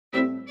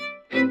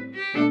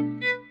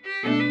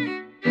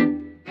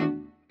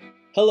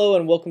Hello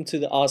and welcome to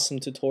the Awesome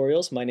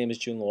Tutorials. My name is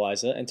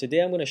jun.loayza and today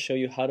I'm going to show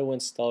you how to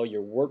install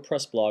your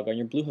WordPress blog on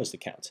your Bluehost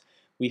account.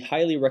 We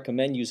highly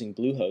recommend using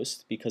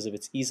Bluehost because of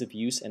its ease of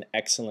use and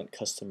excellent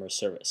customer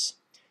service.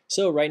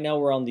 So right now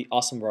we're on the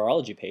Awesome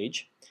Virology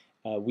page.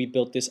 We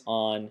built this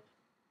on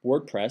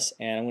WordPress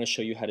and I'm going to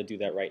show you how to do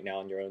that right now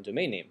on your own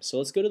domain name. So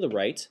let's go to the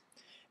right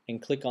and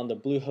click on the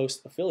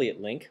Bluehost affiliate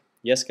link.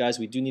 Yes guys,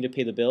 we do need to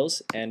pay the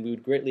bills and we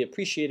would greatly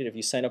appreciate it if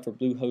you sign up for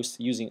Bluehost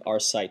using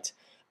our site.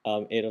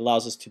 It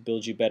allows us to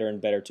build you better and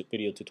better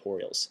video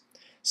tutorials.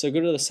 So go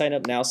to the sign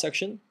up now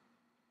section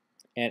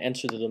and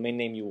enter the domain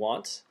name you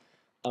want.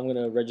 I'm going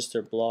to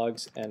register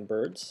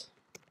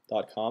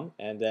blogsandbirds.com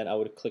and then I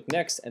would click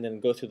next and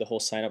then go through the whole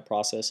sign up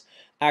process.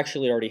 I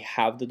actually already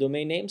have the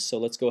domain name, so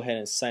let's go ahead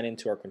and sign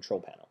into our control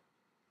panel.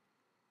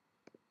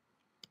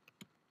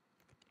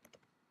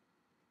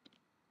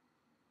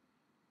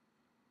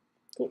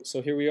 Cool,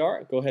 so here we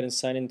are. Go ahead and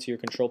sign into your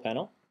control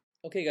panel.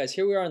 Okay guys,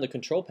 here we are in the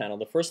control panel.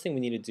 The first thing we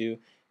need to do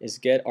is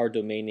get our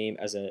domain name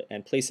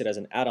and place it as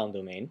an add-on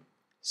domain.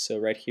 So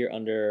right here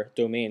under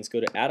domains, go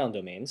to add-on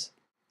domains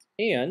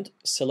and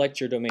select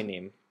your domain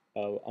name.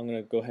 I'm going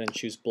to go ahead and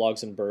choose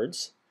blogs and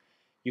birds.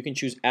 You can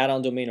choose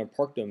add-on domain or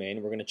park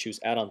domain. We're going to choose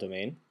add-on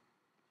domain.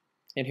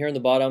 And here in the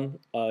bottom,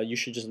 you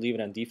should just leave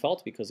it on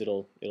default because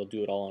it'll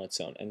do it all on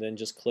its own. And then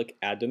just click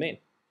add domain.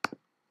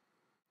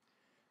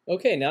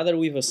 Okay, now that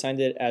we've assigned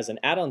it as an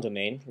add-on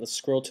domain, let's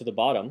scroll to the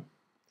bottom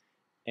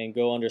and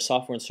go under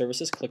Software and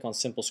Services, click on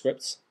Simple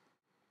Scripts.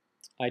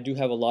 I do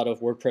have a lot of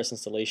WordPress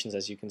installations,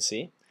 as you can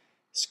see.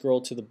 Scroll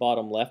to the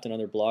bottom left and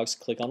under Blogs,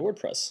 click on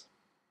WordPress.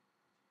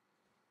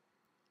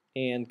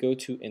 And go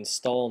to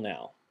Install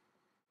Now.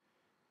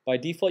 By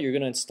default, you're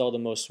going to install the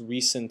most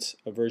recent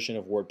version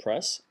of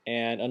WordPress.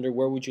 And under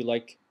Where would you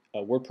like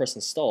WordPress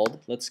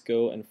installed, let's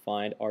go and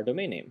find our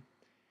domain name.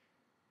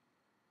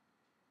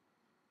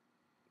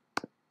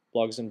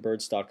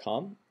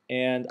 blogsandbirds.com.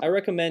 And I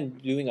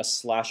recommend doing a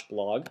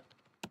 /blog.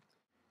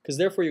 Because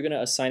therefore you're going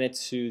to assign it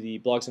to the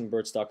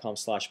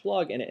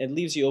blogsandbirds.com/blog and it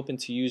leaves you open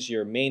to use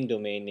your main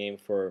domain name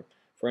for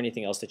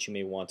anything else that you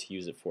may want to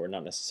use it for,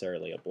 not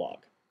necessarily a blog.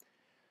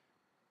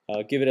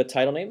 Give it a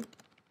title name,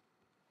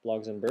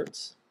 Blogs and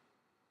Birds,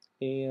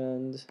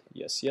 and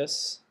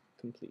yes,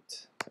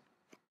 complete.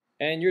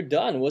 And you're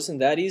done. Wasn't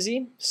that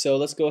easy? So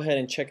let's go ahead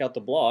and check out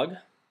the blog.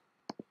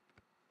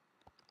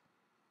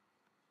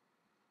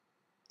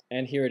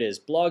 And here it is,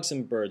 Blogs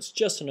and Birds,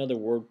 just another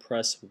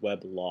WordPress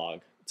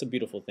weblog. It's a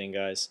beautiful thing,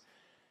 guys.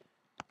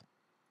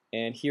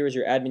 And here is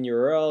your admin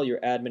URL,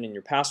 your admin, and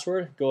your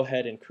password. Go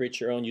ahead and create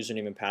your own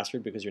username and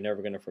password because you're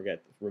never going to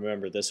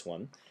remember this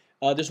one.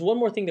 There's one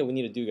more thing that we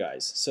need to do,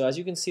 guys. So as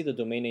you can see the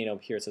domain name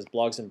up here, it says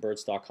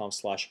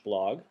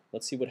blogsandbirds.com/blog.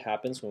 Let's see what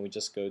happens when we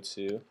just go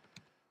to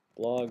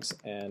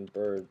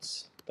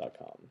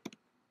blogsandbirds.com.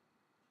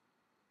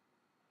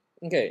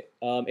 Okay,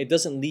 it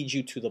doesn't lead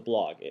you to the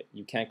blog.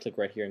 You can't click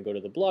right here and go to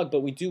the blog,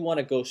 but we do want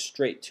to go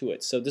straight to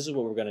it. So this is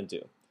what we're going to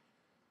do.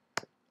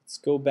 Let's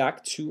go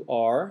back to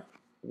our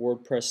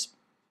WordPress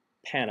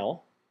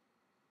panel.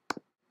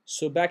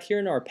 So back here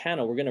in our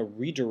panel, we're going to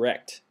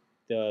redirect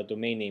the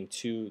domain name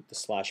to the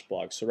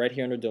 /blog. So right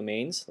here under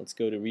domains, let's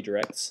go to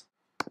redirects.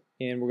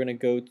 And we're going to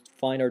go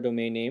find our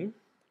domain name,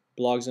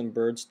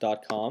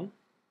 blogsandbirds.com.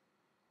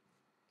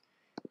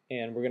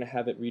 And we're going to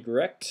have it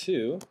redirect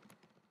to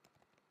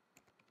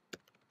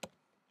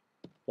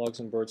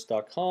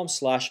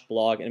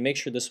blogsandbirds.com/blog. And make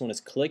sure this one is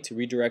clicked to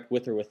redirect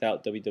with or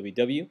without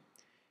www.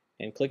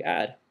 And click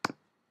add.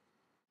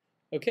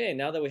 Okay,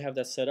 now that we have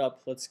that set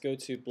up, let's go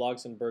to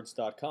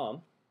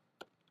blogsandbirds.com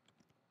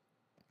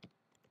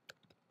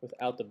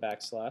without the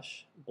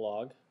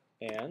 /blog,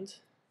 and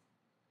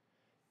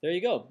there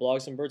you go,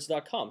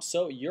 blogsandbirds.com.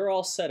 So you're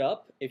all set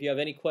up. If you have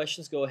any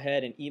questions, go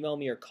ahead and email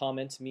me or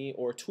comment me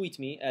or tweet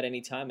me at any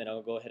time and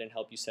I'll go ahead and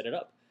help you set it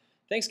up.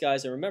 Thanks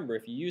guys, and remember,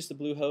 if you use the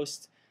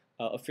Bluehost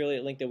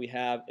affiliate link that we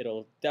have,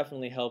 it'll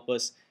definitely help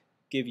us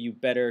give you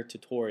better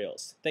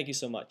tutorials. Thank you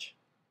so much.